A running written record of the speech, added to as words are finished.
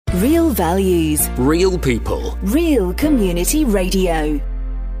Real values. Real people. Real community radio.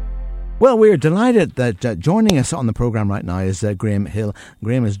 Well, we're delighted that joining us on the programme right now is Graham Hill.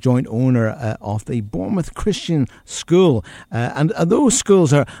 Graham is joint owner of the Bournemouth Christian School. And those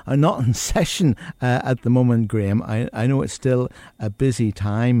schools are not in session at the moment, Graham. I know it's still a busy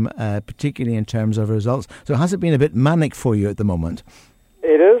time, particularly in terms of results. So has it been a bit manic for you at the moment?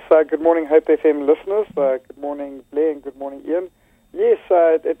 It is. Good morning, Hope FM listeners. Good morning, Blair, and good morning, Ian. Yes,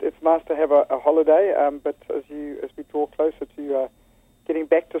 it's nice to have a holiday, but as we draw closer to getting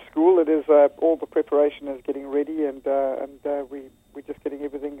back to school, it is all the preparation is getting ready, and we're just getting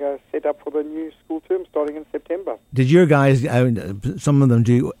everything set up for the new school term starting in September. Did your guys, some of them,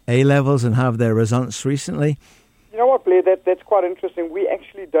 do A-levels and have their results recently? You know what, Blair? That's quite interesting. We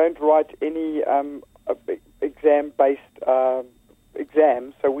actually don't write any exam-based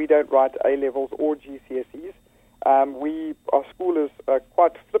exams, so we don't write A-levels or GCSEs. Our school is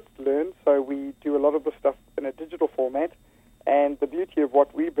quite flipped learn, so we do a lot of the stuff in a digital format. And the beauty of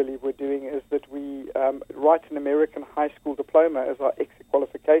what we believe we're doing is that we write an American high school diploma as our exit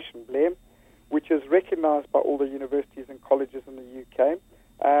qualification, Blair, which is recognized by all the universities and colleges in the UK.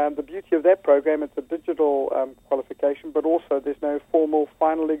 The beauty of that program, it's a digital qualification, but also there's no formal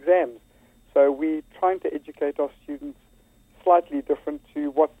final exams. So we're trying to educate our students slightly different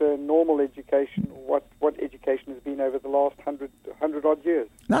to what the normal education, what education has been over the last 100 odd years.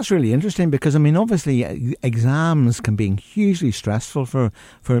 That's really interesting because, I mean, obviously exams can be hugely stressful for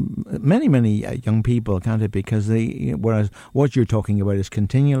many young people, can't it? Because whereas what you're talking about is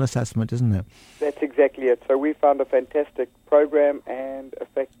continual assessment, isn't it? That's exactly it. So we found a fantastic program and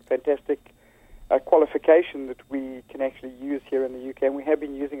a fantastic qualification that we can actually use here in the UK, and we have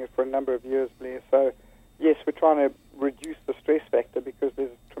been using it for a number of years, Blair. So yes, we're trying to reduce the stress factor because there's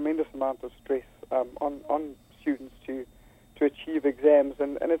a tremendous amount of stress on students to achieve exams,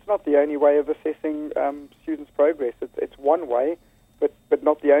 and it's not the only way of assessing students' progress. It's one way, but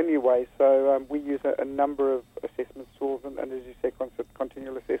not the only way. So we use a number of assessment tools, and as you say,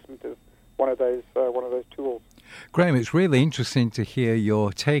 continual assessment is one of those tools. Graham, it's really interesting to hear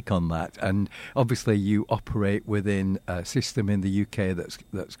your take on that, and obviously you operate within a system in the UK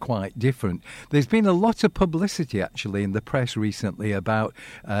that's quite different. There's been a lot of publicity actually in the press recently about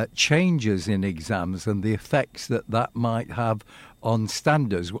changes in exams and the effects that might have on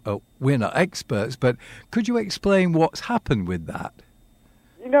standards. We're not experts, but could you explain what's happened with that?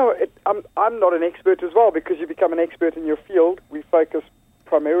 You know, I'm not an expert as well, because you become an expert in your field. We focus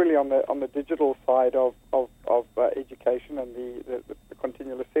primarily on the digital side of education and the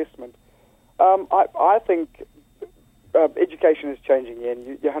continual assessment. I think education is changing,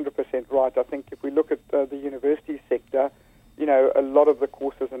 and you're 100% right. I think if we look at the university sector, you know, a lot of the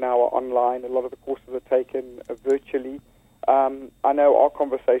courses are now online. A lot of the courses are taken virtually. I know our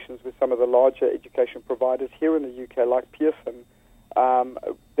conversations with some of the larger education providers here in the UK, like Pearson,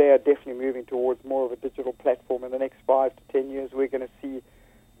 they are definitely moving towards more of a digital platform. In the next 5 to 10 years, we're going to see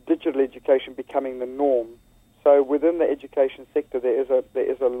digital education becoming the norm. So within the education sector, there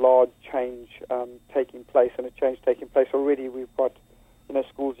is a large change taking place, and a change taking place already. We've got, you know,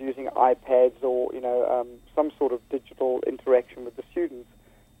 schools using iPads or, you know, some sort of digital interaction with the students.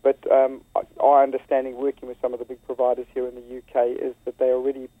 But our understanding, working with some of the big providers here in the UK, is that they're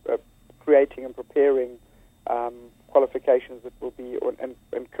already creating and preparing qualifications that will be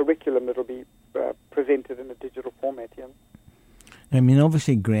and curriculum that will be presented in a digital format. Yeah. I mean,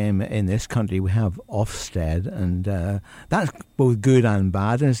 obviously, Graham, in this country we have Ofsted, and that's both good and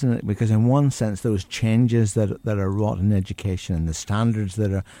bad, isn't it? Because in one sense, those changes that are wrought in education and the standards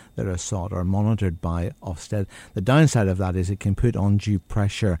that are sought are monitored by Ofsted. The downside of that is it can put undue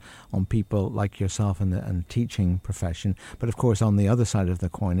pressure on people like yourself and the teaching profession. But of course, on the other side of the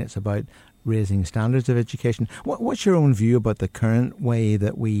coin, it's about raising standards of education. What's your own view about the current way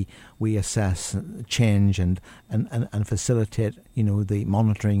that we assess change and facilitate, you know, the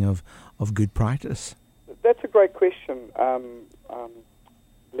monitoring of good practice? That's a great question,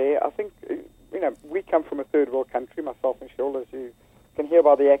 Blair. I think, you know, we come from a third world country, myself and Cheryl, as you can hear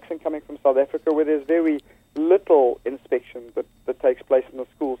by the accent, coming from South Africa, where there's very little inspection that takes place in the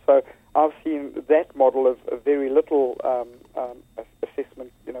school. So I've seen that model of very little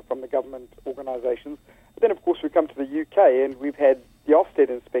assessment, you know, from the government organisations. But then, of course, we come to the UK, and we've had the Ofsted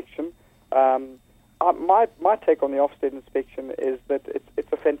inspection. My take on the Ofsted inspection is that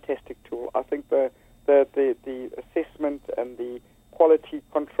it's a fantastic tool. I think the assessment and the quality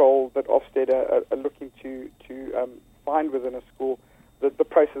control that Ofsted are looking to find within a school, the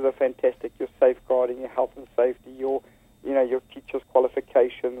processes are fantastic. Your safeguarding, your health and safety, your teachers'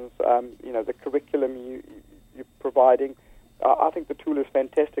 qualifications, the curriculum you're providing. I think the tool is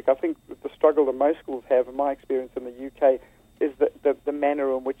fantastic. I think that the struggle that most schools have, in my experience in the UK, is that the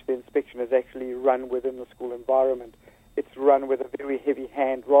manner in which the inspection is actually run within the school environment. It's run with a very heavy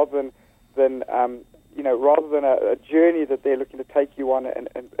hand, rather than a journey that they're looking to take you on and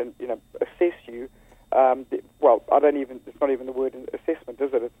assess you. It's not even the word assessment,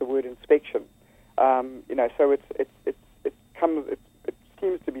 is it? It's the word inspection. So it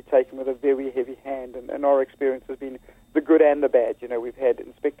seems to be taken with a very heavy hand, and our experience has been the good and the bad. We've had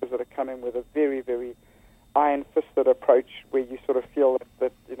inspectors that have come in with a very, very iron-fisted approach, where you sort of feel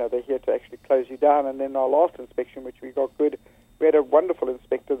that they're here to actually close you down. And then our last inspection, which we got good, we had a wonderful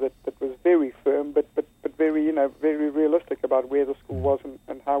inspector that was very firm, but very very realistic about where the school was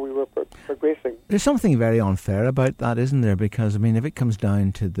and how we were progressing. There's something very unfair about that, isn't there? Because if it comes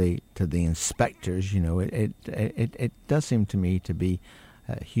down to the inspectors, it does seem to me to be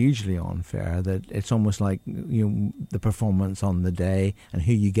hugely unfair. That it's almost like the performance on the day and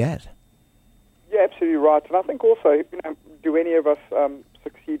who you get. Yeah, absolutely right. And I think also, do any of us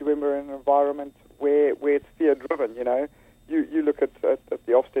succeed when we're in an environment where it's fear-driven? You look at the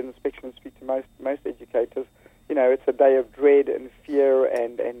Ofsted inspection and speak to most educators. It's a day of dread and fear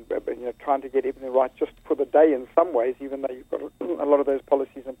and trying to get everything right just for the day in some ways, even though you've got a lot of those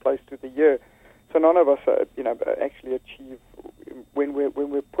policies in place through the year. So none of us, actually achieve when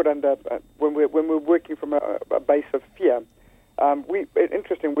we're put under when we're working from a base of fear. We're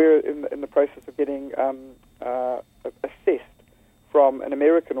in the process of getting assessed from an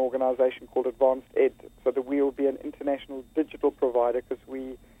American organization called Advanced Ed, so that we will be an international digital provider, because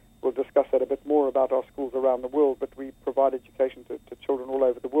we will discuss that a bit more about our schools around the world, but we provide education to children all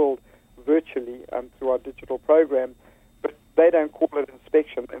over the world virtually through our digital program. But they don't call it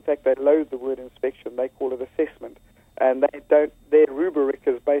inspection. In fact, they loathe the word inspection. They call it assessment. And their rubric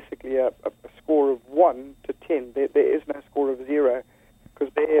is basically a score of 1 to 10. There is no score of 0,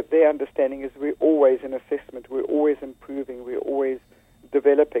 because their understanding is we're always in assessment, we're always improving, we're always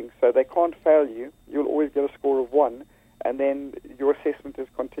developing. So they can't fail you. You'll always get a score of 1, and then your assessment is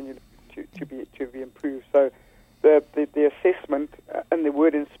continued to be improved. So the assessment and the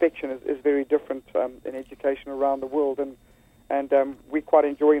word inspection is very different in education around the world, and we're quite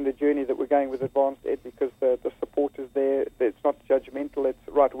enjoying the journey that we're going with Advanced Ed, because the support is there. It's not judgmental. It's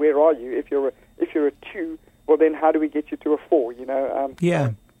right. Where are you? If you're a 2, well, then how do we get you to a 4?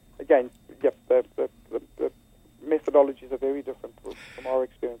 Yeah. Again, yep. The methodologies are very different from our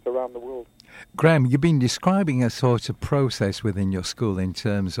experience around the world. Graham, you've been describing a sort of process within your school in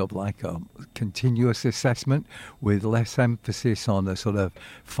terms of like a continuous assessment with less emphasis on a sort of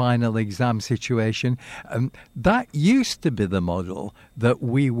final exam situation. That used to be the model that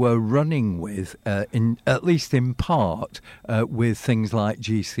we were running with, at least in part, with things like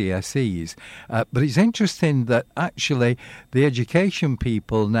GCSEs. But it's interesting that actually the education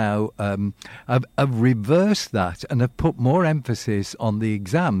people now have reversed that and have put more emphasis on the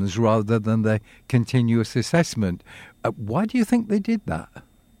exams rather than the continuous assessment. Why do you think they did that?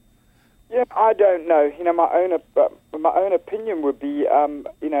 Yeah, I don't know. My own opinion would be,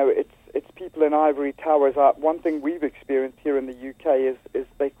 it's people in ivory towers. One thing we've experienced here in the UK is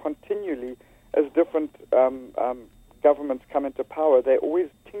they continually, as different governments come into power, they're always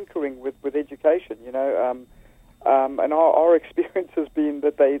tinkering with education. And our experience has been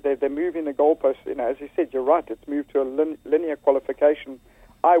that they're moving the goalposts. As you said, you're right. It's moved to a linear qualification.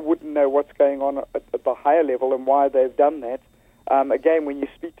 I wouldn't know what's going on at the higher level and why they've done that. Again, when you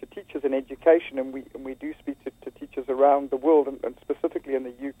speak to teachers in education, and we do speak to teachers around the world, and specifically in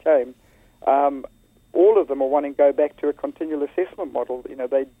the UK, all of them are wanting to go back to a continual assessment model.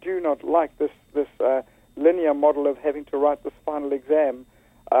 They do not like this linear model of having to write this final exam.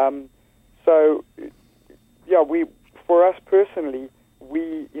 For us personally,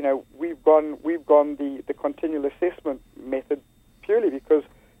 we've gone the continual assessment method purely because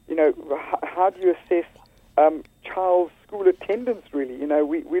how do you assess child's school attendance? Really,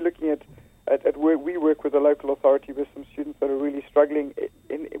 we're looking at work. We work with a local authority with some students that are really struggling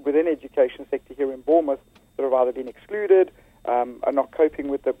within education sector here in Bournemouth, that have either been excluded, are not coping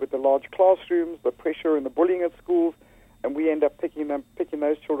with the large classrooms, the pressure and the bullying at schools, and we end up picking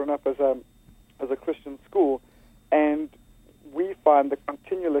those children up as a Christian school, and we find the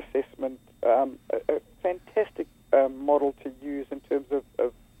continual assessment a fantastic model to use in terms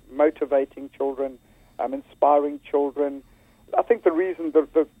of motivating children, inspiring children. I think the reason,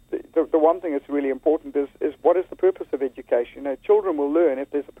 the one thing that's really important is what is the purpose of education? Children will learn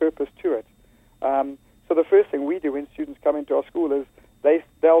if there's a purpose to it. So the first thing we do when students come into our school is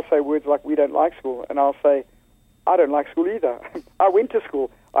they'll say words like, "We don't like school," and I'll say, "I don't like school either. I went to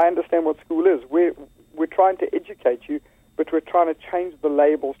school. I understand what school is. We're trying to educate you but we're trying to change the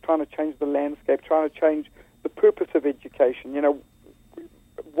labels, trying to change the landscape, trying to change the purpose of education. You know,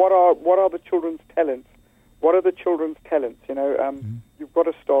 what are the children's talents? What are the children's talents? You know, you've got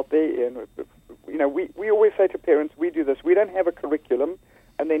to start there, Ian. You know, we always say to parents, we do this. We don't have a curriculum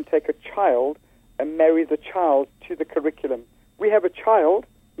and then take a child and marry the child to the curriculum. We have a child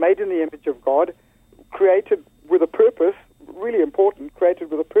made in the image of God, created with a purpose, really important,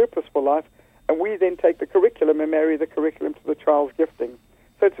 created with a purpose for life, and we then take the curriculum and marry the curriculum to the child's gifting.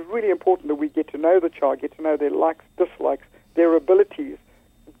 So it's really important that we get to know the child, get to know their likes, dislikes, their abilities.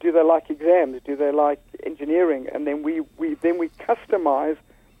 Do they like exams? Do they like engineering? And then we customize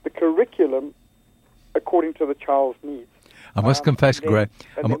the curriculum according to the child's needs. I must confess, Graham.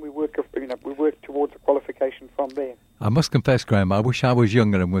 And then we work towards a qualification from there. I must confess, Graham, I wish I was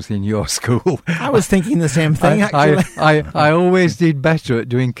younger and was in your school. I was thinking the same thing, actually. I always did better at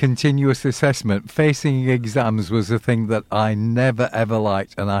doing continuous assessment. Facing exams was a thing that I never, ever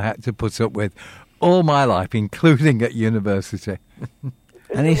liked, and I had to put up with all my life, including at university.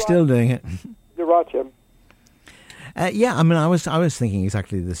 And he's still doing it. You're right, Jim. Yeah, I mean, I was thinking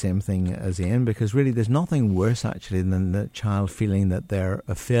exactly the same thing as Ian, because really there's nothing worse actually than the child feeling that they're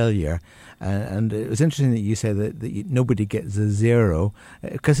a failure. And it was interesting that you said that nobody gets a zero,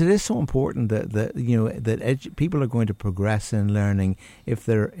 because it is so important that people are going to progress in learning if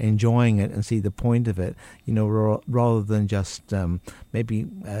they're enjoying it and see the point of it, you know, rather than just maybe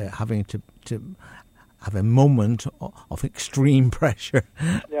having to have a moment of extreme pressure,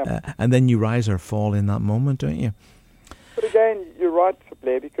 and then you rise or fall in that moment, don't you? But again, you're right,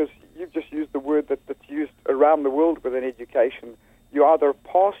 Blair, because you've just used the word that's used around the world within education. You either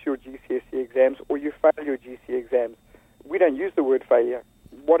pass your GCSE exams or you fail your GCSE exams. We don't use the word failure.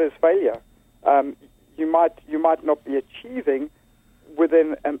 What is failure? You might not be achieving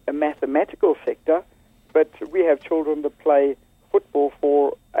within a mathematical sector, but we have children that play football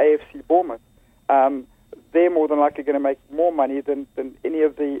for AFC Bournemouth. They're more than likely going to make more money than any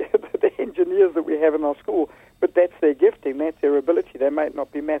of the engineers that we have in our school. But that's their gifting, that's their ability. They might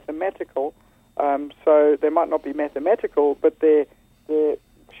not be mathematical, but they're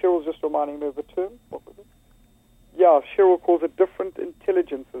Cheryl's just reminding me of the term. What was it? Yeah, Cheryl calls it different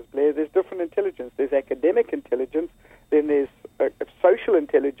intelligences, Blair. There's different intelligence. There's academic intelligence, then there's social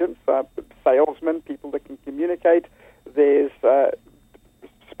intelligence, salesmen, people that can communicate. There's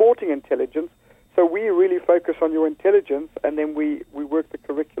sporting intelligence. So we really focus on your intelligence, and then we work the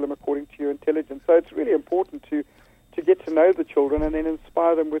curriculum according to your intelligence. So it's really important to get to know the children and then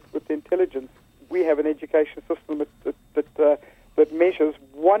inspire them with intelligence. We have an education system that measures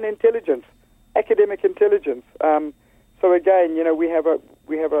one intelligence, academic intelligence. So again, you know, we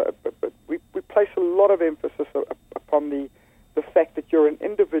place a lot of emphasis upon the fact that you're an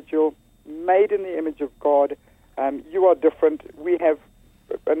individual made in the image of God. You are different. We have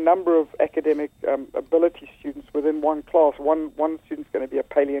a number of academic ability students within one class. One student's going to be a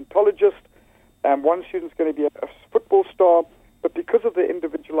paleontologist, one student's going to be a football star, but because of the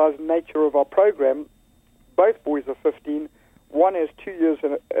individualized nature of our program, both boys are 15. One is 2 years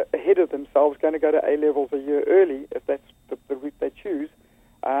ahead of themselves, going to go to A-levels a year early, if that's the route they choose,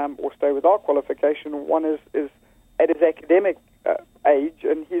 or stay without qualification. One is at his academic age,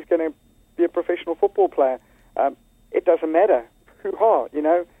 and he's going to be a professional football player. It doesn't matter. Hoo-ha, you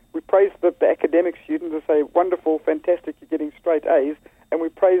know, we praise the academic student and say, wonderful, fantastic, you're getting straight A's, and we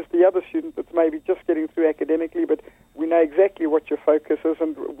praise the other student that's maybe just getting through academically, but we know exactly what your focus is,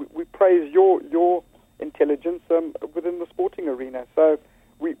 and we praise your intelligence within the sporting arena. So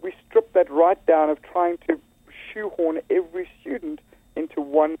we strip that right down of trying to shoehorn every student into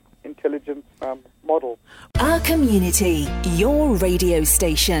one intelligence model. Our community, your radio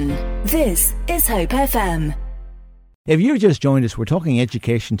station. This is Hope FM. If you've just joined us, we're talking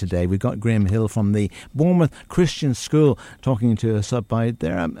education today. We've got Graham Hill from the Bournemouth Christian School talking to us about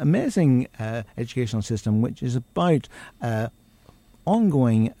their amazing educational system, which is about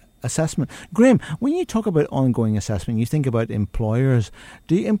ongoing assessment. Graham, when you talk about ongoing assessment, you think about employers.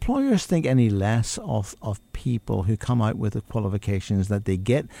 Do employers think any less of people who come out with the qualifications that they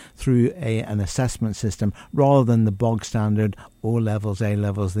get through an assessment system rather than the bog standard O-levels,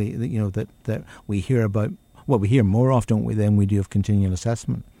 A-levels, that we hear about? Well, we hear more often than we do of continual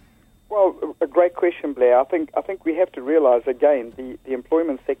assessment. Well, a great question, Blair. I think we have to realise, again, the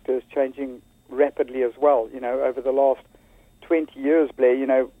employment sector is changing rapidly as well. You know, over the last 20 years, Blair, you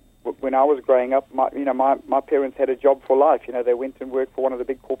know, when I was growing up, my parents had a job for life. You know, they went and worked for one of the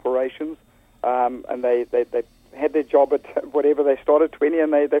big corporations, and they had their job at whatever. They started 20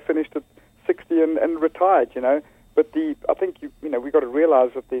 and they finished at 60 and retired, you know. But I think we've got to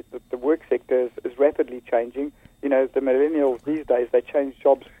realise that the work sector is rapidly changing. the millennials these days, they change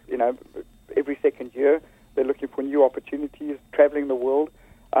jobs, every second year. They're looking for new opportunities, traveling the world.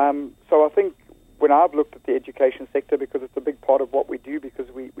 So I think when I've looked at the education sector, because it's a big part of what we do, because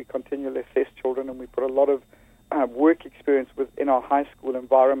we continually assess children and we put a lot of work experience within our high school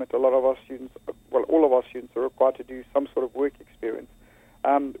environment. A lot of our students, all of our students are required to do some sort of work experience.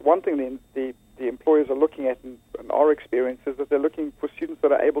 One thing the employers are looking at in our experience is that they're looking for students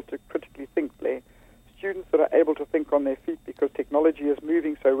that are able to critically think, Blair. Students that are able to think on their feet, because technology is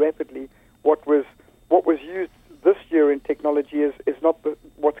moving so rapidly. What was used this year in technology is not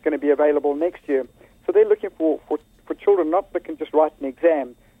what's going to be available next year. So they're looking for children not that can just write an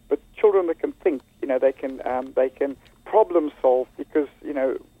exam, but children that can think. They can problem solve, because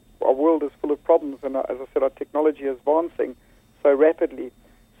our world is full of problems, and as I said, our technology is advancing so rapidly.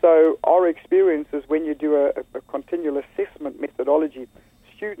 So our experience is when you do a continual assessment methodology,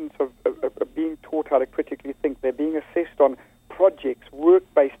 students are being taught how to critically think. They're being assessed on projects,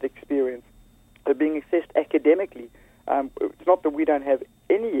 work-based experience. They're being assessed academically. It's not that we don't have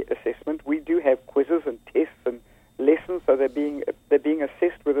any assessment. We do have quizzes and tests and lessons, so they're being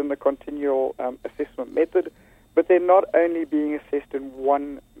assessed within the continual assessment method. But they're not only being assessed in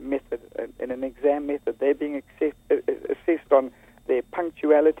one method, in an exam method. They're being assessed on their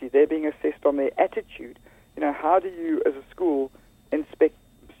punctuality. They're being assessed on their attitude. How do you, as a school, inspect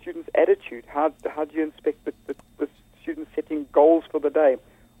students' attitude? How do you inspect the students setting goals for the day?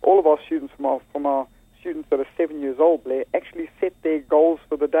 All of our students from our students that are 7 years old, Blair, actually set their goals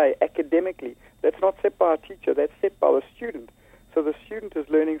for the day academically. That's not set by a teacher, that's set by the student. So the student is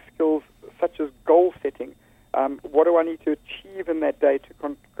learning skills such as goal setting. What do I need to achieve in that day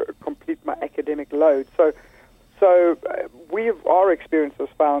to complete my academic load? So our experience has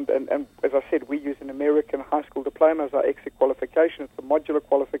found, and as I said, we use an American high school diploma as our exit qualification. It's a modular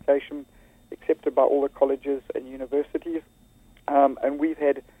qualification accepted by all the colleges and universities. And we've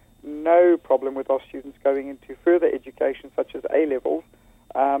had no problem with our students going into further education, such as A-levels,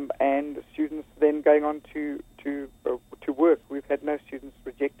 and students then going on to work. We've had no students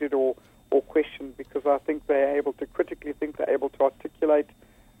rejected or questioned, because I think they're able to critically think, they're able to articulate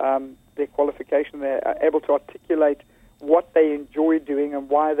their qualification, they're able to articulate what they enjoy doing and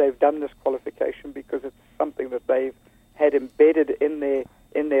why they've done this qualification, because it's something that they've had embedded in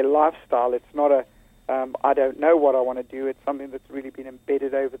their lifestyle. It's not a I don't know what I want to do. It's something that's really been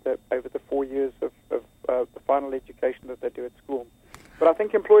embedded over the 4 years of the final education that they do at school. But I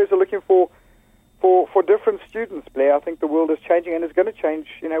think employers are looking for different students, Blair. I think the world is changing, and it's going to change.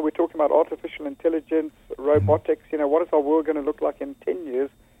 We're talking about artificial intelligence, robotics. What is our world going to look like in 10 years?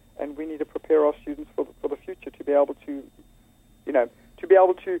 And we need to prepare our students for the future to be able to,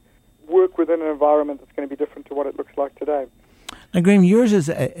 work within an environment that's going to be different to what it looks like today. Now, Graham, yours is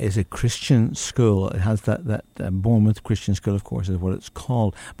a Christian school. It has that Bournemouth Christian School, of course, is what it's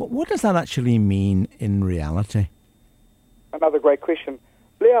called. But what does that actually mean in reality? Another great question.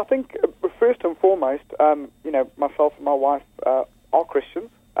 Blair, I think first and foremost, myself and my wife are Christians.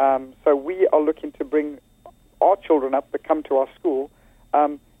 So we are looking to bring our children up that come to our school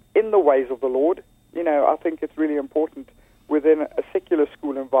in the ways of the Lord. I think it's really important within a secular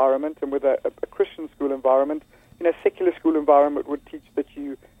school environment and with a Christian school environment. Secular school environment would teach that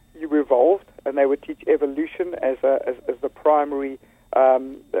you evolved, and they would teach evolution as the primary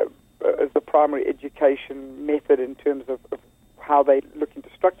education method in terms of how they looking to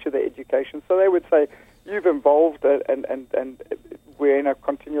structure their education. So they would say you've evolved, and we're in a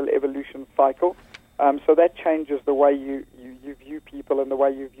continual evolution cycle. So that changes the way you view people and the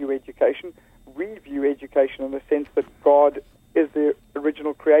way you view education. We view education in the sense that God is the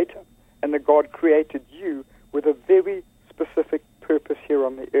original creator, and that God created you with a very specific purpose here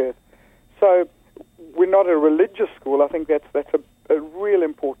on the earth. So we're not a religious school. I think that's a real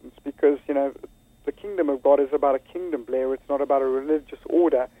importance, because the kingdom of God is about a kingdom, Blair. It's not about a religious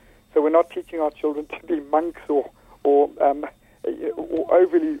order. So we're not teaching our children to be monks or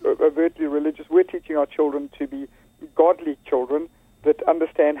overtly religious. We're teaching our children to be godly children that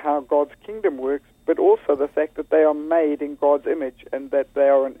understand how God's kingdom works, but also the fact that they are made in God's image and that they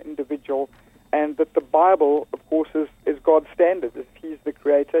are an individual, and that the Bible, of course, is God's standard. If He's the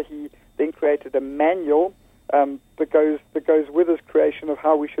creator, He then created a manual that goes with His creation of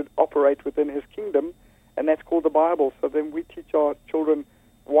how we should operate within His kingdom, and that's called the Bible. So then we teach our children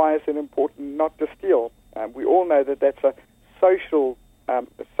why is it important not to steal. We all know that that's a socially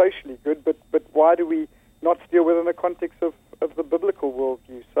good, but why do we not steal within the context of the biblical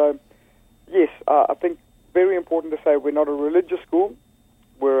worldview? So, yes, I think very important to say we're not a religious school.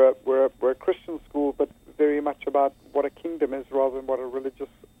 We're a Christian school, but very much about what a kingdom is rather than what a religious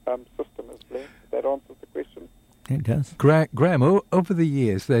system is. Blair. That answers the question. It does. Graham, over the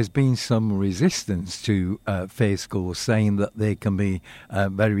years, there's been some resistance to faith schools, saying that they can be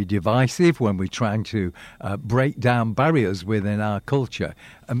very divisive when we're trying to break down barriers within our culture.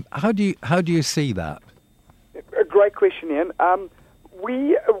 How do you see that? A great question, Ian.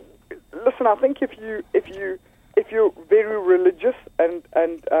 Listen. I think if you're very religious and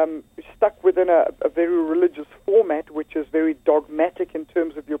stuck within a very religious format, which is very dogmatic in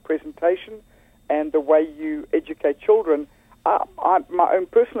terms of your presentation and the way you educate children, my own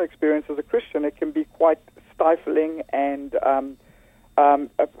personal experience as a Christian, it can be quite stifling and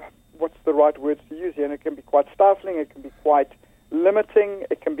what's the right words to use here? And it can be quite stifling. It can be quite limiting.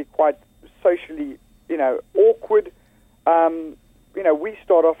 It can be quite socially, awkward. We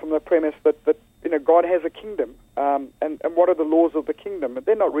start off from the premise that God has a kingdom, and what are the laws of the kingdom?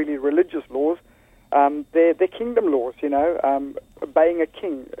 They're not really religious laws. They're kingdom laws, obeying a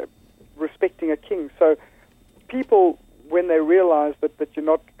king, respecting a king. So people, when they realize that you're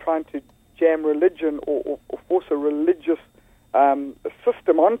not trying to jam religion or force a religious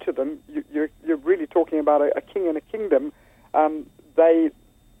system onto them, you're really talking about a king and a kingdom,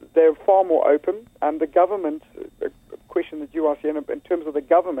 they're far more open. And the government, a question that you asked, in terms of the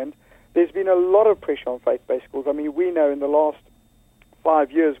government, there's been a lot of pressure on faith-based schools. I mean, we know in the last 5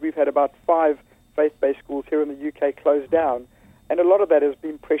 years we've had about 5 faith-based schools here in the UK closed down. And a lot of that has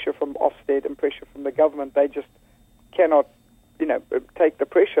been pressure from Ofsted and pressure from the government. They just cannot, take the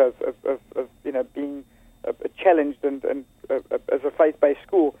pressure of being challenged and as a faith-based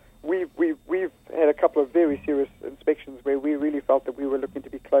school. We've had a couple of very serious inspections where we really felt that we were looking to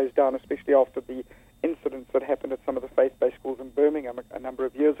be closed down, especially after the incidents that happened at some of the faith-based schools in Birmingham a number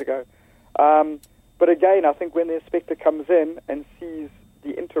of years ago. But again, I think when the inspector comes in and sees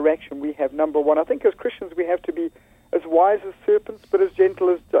the interaction we have, number one, I think as Christians we have to be as wise as serpents but as gentle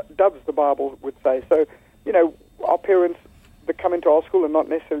as doves, the Bible would say. So, our parents that come into our school are not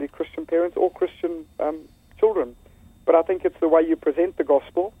necessarily Christian parents or Christian children. But I think it's the way you present the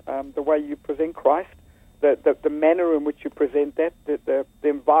gospel, the way you present Christ, the manner in which you present that, the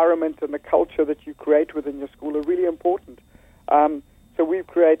environment and the culture that you create within your school are really important. So we've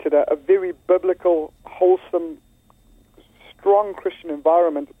created a very biblical, wholesome, strong Christian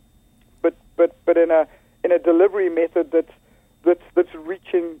environment, but in a delivery method that's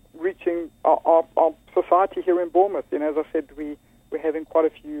reaching our society here in Bournemouth. As I said, we're having quite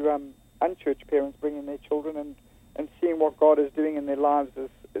a few unchurched parents bringing their children and seeing what God is doing in their lives is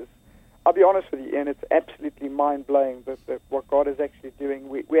I'll be honest with you, Ian, it's absolutely mind-blowing that what God is actually doing.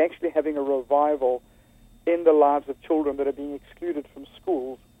 We're actually having a revival in the lives of children that are being excluded from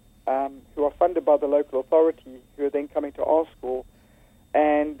schools, who are funded by the local authority, who are then coming to our school,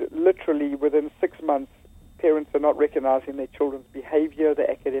 and literally within 6 months, parents are not recognizing their children's behavior,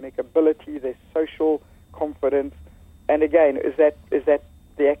 their academic ability, their social confidence. And again, is that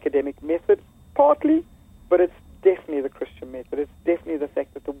the academic method? Partly, but it's definitely the Christian method. It's definitely the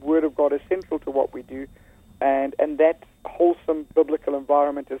fact that the Word of God is central to what we do, and that wholesome biblical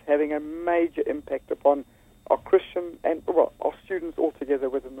environment is having a major impact upon our Christian and, our students altogether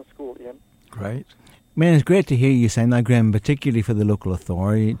within the school, Ian. Great. Man, it's great to hear you saying that, Graham, particularly for the local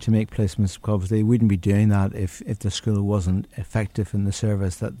authority to make placements, because they wouldn't be doing that if the school wasn't effective in the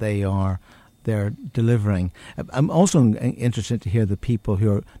service that they're delivering. I'm also interested to hear the people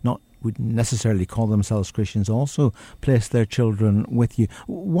who are wouldn't necessarily call themselves Christians also place their children with you.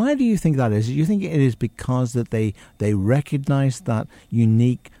 Why do you think that is? Do you think it is because that they recognise that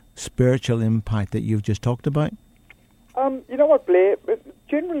unique spiritual impact that you've just talked about? You know what, Blair?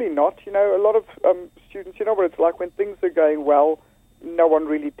 Generally not. A lot of students, you know what it's like when things are going well, no one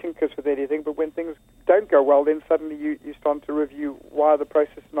really tinkers with anything, but when things don't go well, then suddenly you start to review why the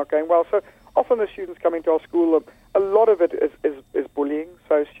process is not going well. So often the students coming to our school, a lot of it is bullying.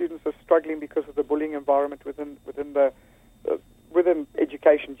 So students are struggling because of the bullying environment within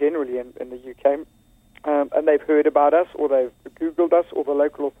education generally in the UK. And they've heard about us, or they've Googled us, or the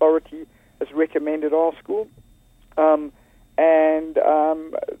local authority has recommended our school. And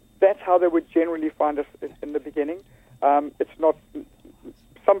that's how they would generally find us in the beginning. It's not.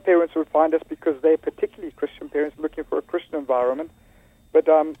 Some parents would find us because they're particularly Christian parents looking for a Christian environment. But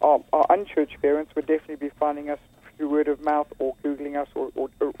our unchurched parents would definitely be finding us through word of mouth or Googling us,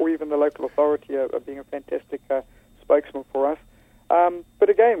 or even the local authority are being a fantastic spokesman for us. But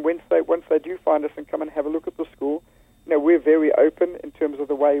again, once they do find us and come and have a look at the school, we're very open in terms of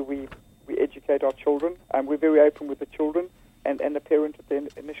the way we educate our children, and we're very open with the children and the parent at the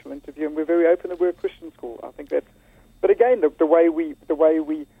initial interview, and we're very open that we're a Christian school. I think that's. But again, the way we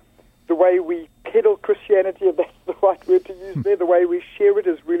peddle Christianity, if that's the right word to use there, the way we share it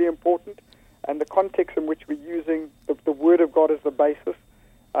is really important. and the context in which we're using the Word of God as the basis,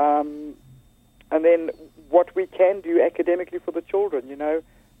 and then what we can do academically for the children.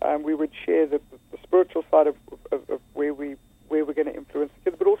 We would share the spiritual side of where we're going to influence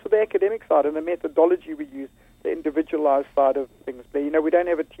the kids, but also the academic side and the methodology we use, the individualized side of things. We don't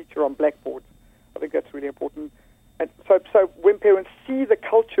have a teacher on blackboards. I think that's really important. And so when parents see the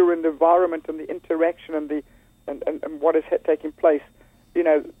culture and the environment and the interaction and what is taking place,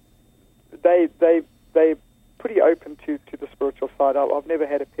 they're pretty open to the spiritual side. I've never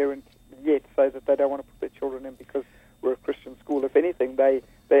had a parent yet say that they don't want to put their children in because we're a Christian school. If anything,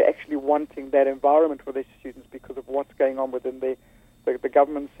 they're actually wanting that environment for their students because of what's going on within the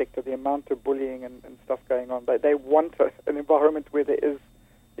government sector, the amount of bullying and stuff going on. They want an environment where there is,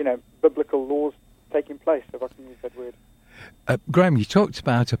 biblical laws taking place, if I can use that word. Graham, you talked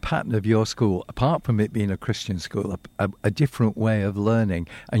about a pattern of your school, apart from it being a Christian school, a different way of learning,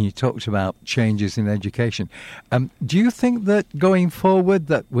 and you talked about changes in education. Do you think that going forward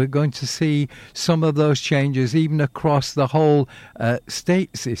that we're going to see some of those changes even across the whole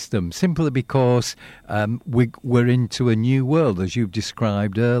state system, simply because we're into a new world, as you've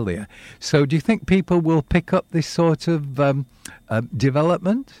described earlier? So do you think people will pick up this sort of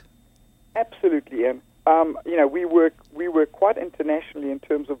development? Absolutely, Ian. We work quite internationally in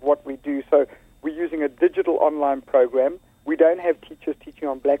terms of what we do. So we're using a digital online program. We don't have teachers teaching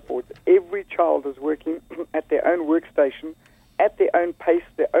on blackboards. Every child is working at their own workstation, at their own pace,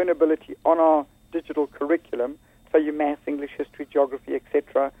 their own ability on our digital curriculum. So your maths, English, history, geography,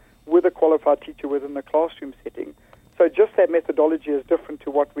 etc., with a qualified teacher within the classroom setting. So just that methodology is different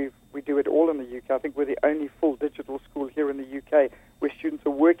to what we do it all in the UK. I think we're the only full digital school here in the UK where students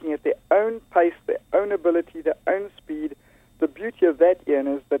are working at their own pace, their own ability, their own speed. The beauty of that, Ian,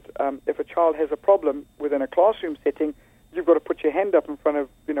 is that if a child has a problem within a classroom setting, you've got to put your hand up in front of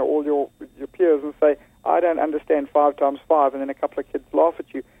all your peers and say, I don't understand 5 times 5, and then a couple of kids laugh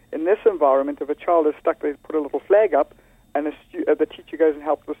at you. In this environment, if a child is stuck, they put a little flag up, and the teacher goes and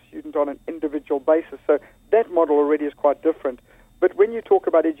helps the student on an individual basis. So that model already is quite different. But when you talk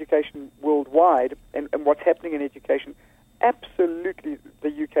about education worldwide and what's happening in education, absolutely the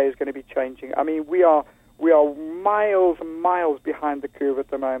UK is going to be changing. I mean, we are miles and miles behind the curve at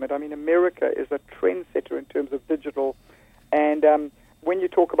the moment. I mean, America is a trendsetter in terms of digital. And when you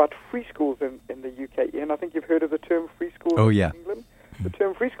talk about free schools in the UK, Ian, I think you've heard of the term free schools in England. The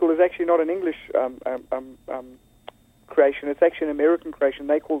term free school is actually not an English creation. It's actually an American creation.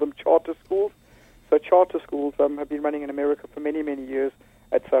 They call them charter schools. So charter schools have been running in America for many, many years.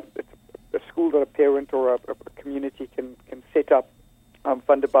 It's a school that a parent or a community can set up,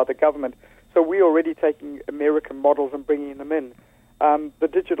 funded by the government. So we're already taking American models and bringing them in. The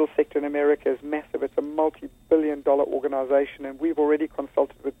digital sector in America is massive. It's a multi-billion-dollar organization, and we've already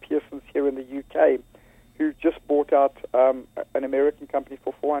consulted with Pearson's here in the UK, who just bought out an American company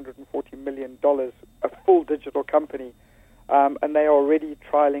for $440 million, a full digital company. And they are already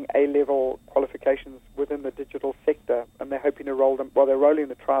trialing A-level qualifications within the digital sector, and they're hoping to roll them. Well, they're rolling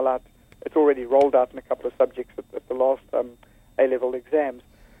the trial out. It's already rolled out in a couple of subjects at the last A-level exams.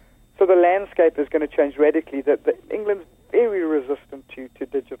 So the landscape is going to change radically. England's very resistant to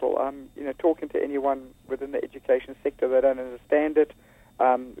digital. Talking to anyone within the education sector, they don't understand it.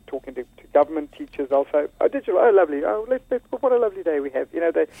 Talking to government teachers, they'll say, "Oh, digital, oh, lovely. Oh, let's what a lovely day we have."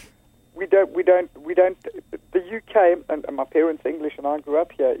 We don't. The UK, and my parents are English, and I grew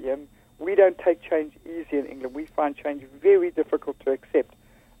up here, Ian. We don't take change easy in England. We find change very difficult to accept,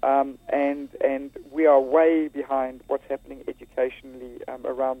 and we are way behind what's happening educationally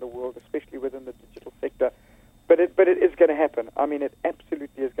around the world, especially within the digital sector. But it is going to happen. I mean, it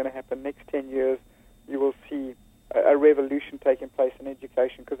absolutely is going to happen. Next 10 years, you will see a revolution taking place in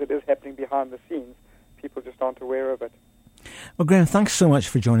education because it is happening behind the scenes. People just aren't aware of it. Well, Graham, thanks so much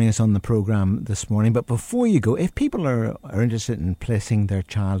for joining us on the programme this morning. But before you go, if people are interested in placing their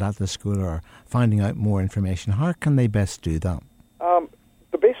child at the school or finding out more information, how can they best do that?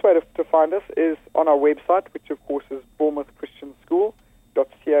 The best way to find us is on our website, which of course is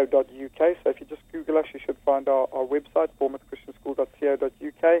bournemouthchristianschool.co.uk. So if you just Google us, you should find our website,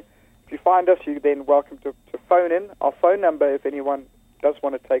 bournemouthchristianschool.co.uk. If you find us, you're then welcome to phone in. Our phone number, if anyone does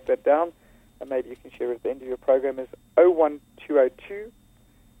want to take that down, and maybe you can share it at the end of your program, is 01202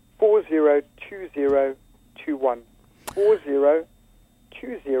 402021.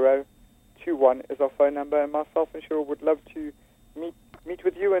 402021 is our phone number, and myself and Cheryl would love to meet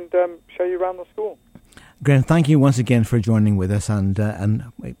with you and show you around the school. Graham, thank you once again for joining with us, and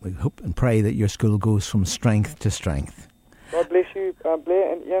we hope and pray that your school goes from strength to strength. God bless you,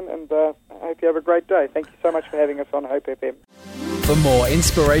 Blair and Ian, and I hope you have a great day. Thank you so much for having us on Hope FM. For more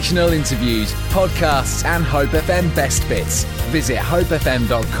inspirational interviews, podcasts and Hope FM best bits, visit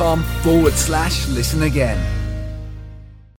hopefm.com/listen again.